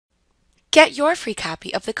Get your free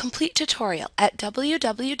copy of the complete tutorial at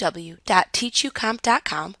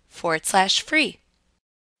www.teachucomp.com/free.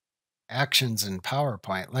 Actions in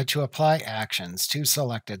PowerPoint let you apply actions to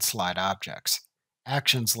selected slide objects.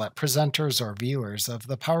 Actions let presenters or viewers of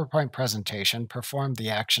the PowerPoint presentation perform the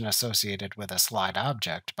action associated with a slide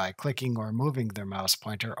object by clicking or moving their mouse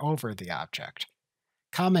pointer over the object.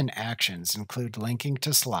 Common actions include linking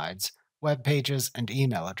to slides, web pages and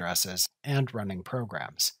email addresses, and running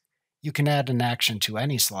programs. You can add an action to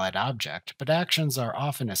any slide object, but actions are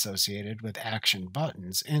often associated with action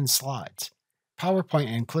buttons in slides.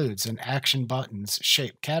 PowerPoint includes an Action Buttons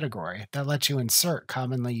shape category that lets you insert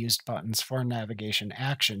commonly used buttons for navigation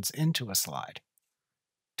actions into a slide.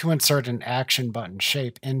 To insert an action button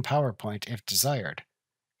shape in PowerPoint if desired,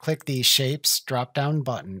 click the Shapes drop-down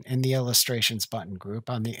button in the Illustrations button group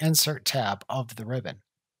on the Insert tab of the ribbon.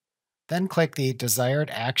 Then click the desired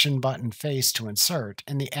action button face to insert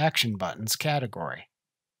in the Action Buttons category.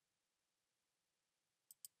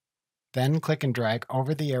 Then click and drag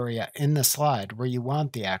over the area in the slide where you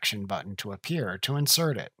want the action button to appear to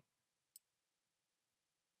insert it.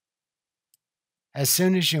 As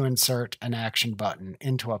soon as you insert an action button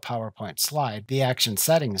into a PowerPoint slide, the Action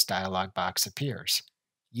Settings dialog box appears.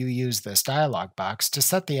 You use this dialog box to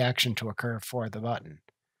set the action to occur for the button.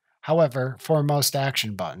 However, for most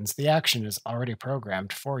action buttons, the action is already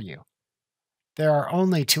programmed for you. There are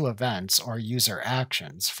only two events or user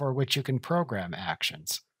actions for which you can program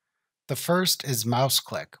actions. The first is mouse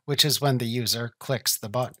click, which is when the user clicks the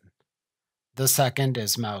button. The second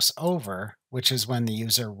is mouse over, which is when the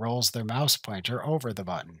user rolls their mouse pointer over the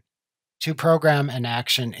button. To program an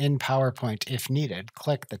action in PowerPoint if needed,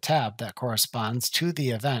 click the tab that corresponds to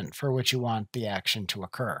the event for which you want the action to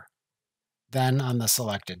occur. Then, on the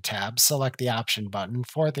selected tab, select the option button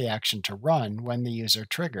for the action to run when the user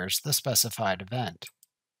triggers the specified event.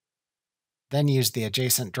 Then use the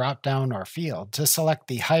adjacent drop-down or field to select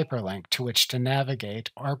the hyperlink to which to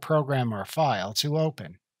navigate or program or file to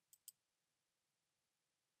open.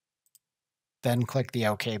 Then click the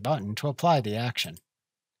OK button to apply the action.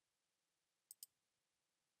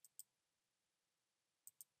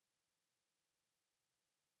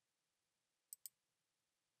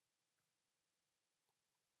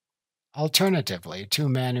 Alternatively, to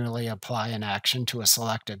manually apply an action to a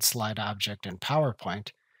selected slide object in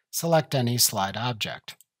PowerPoint, select any slide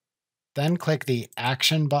object. Then click the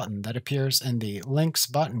Action button that appears in the Links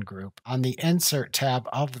button group on the Insert tab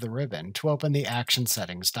of the ribbon to open the Action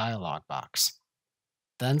Settings dialog box.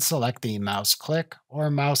 Then select the Mouse Click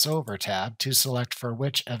or Mouse Over tab to select for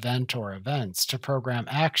which event or events to program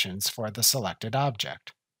actions for the selected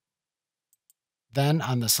object. Then,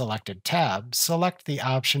 on the selected tab, select the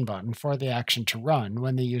option button for the action to run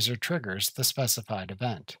when the user triggers the specified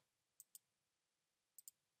event.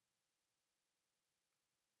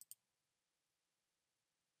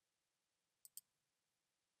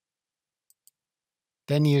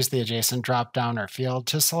 Then use the adjacent drop-down or field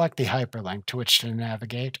to select the hyperlink to which to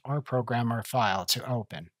navigate or program or file to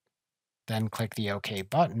open. Then click the OK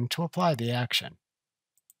button to apply the action.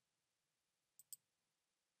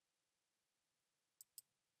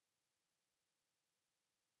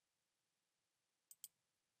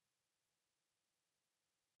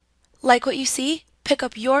 Like what you see? Pick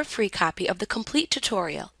up your free copy of the complete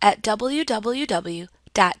tutorial at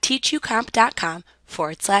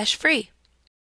www.teachucomp.com/free.